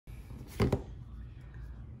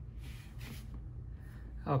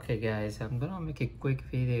Okay guys, I'm gonna make a quick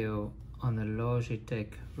video on the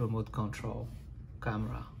Logitech remote control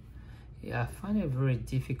camera. Yeah, I find it very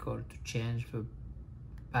difficult to change the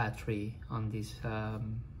battery on this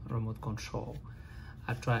remote control.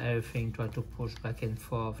 I try everything, try to push back and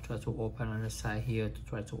forth, try to open on the side here to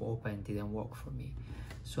try to open, it didn't work for me.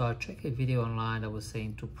 So I checked a video online that was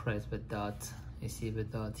saying to press the dot. You see the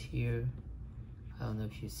dot here? I don't know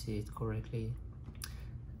if you see it correctly.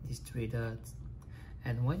 These three dots.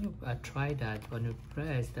 And when I try that, when you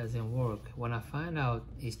press, doesn't work. When I find out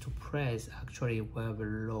is to press actually where the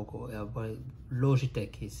logo, where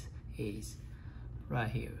Logitech is right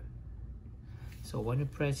here. So when you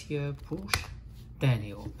press here, push, then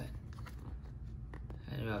you open.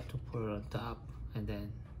 And you have to put it on top, and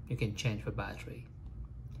then you can change the battery.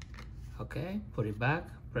 Okay, put it back,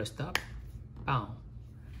 press stop, boom.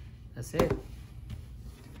 That's it.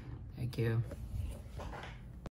 Thank you.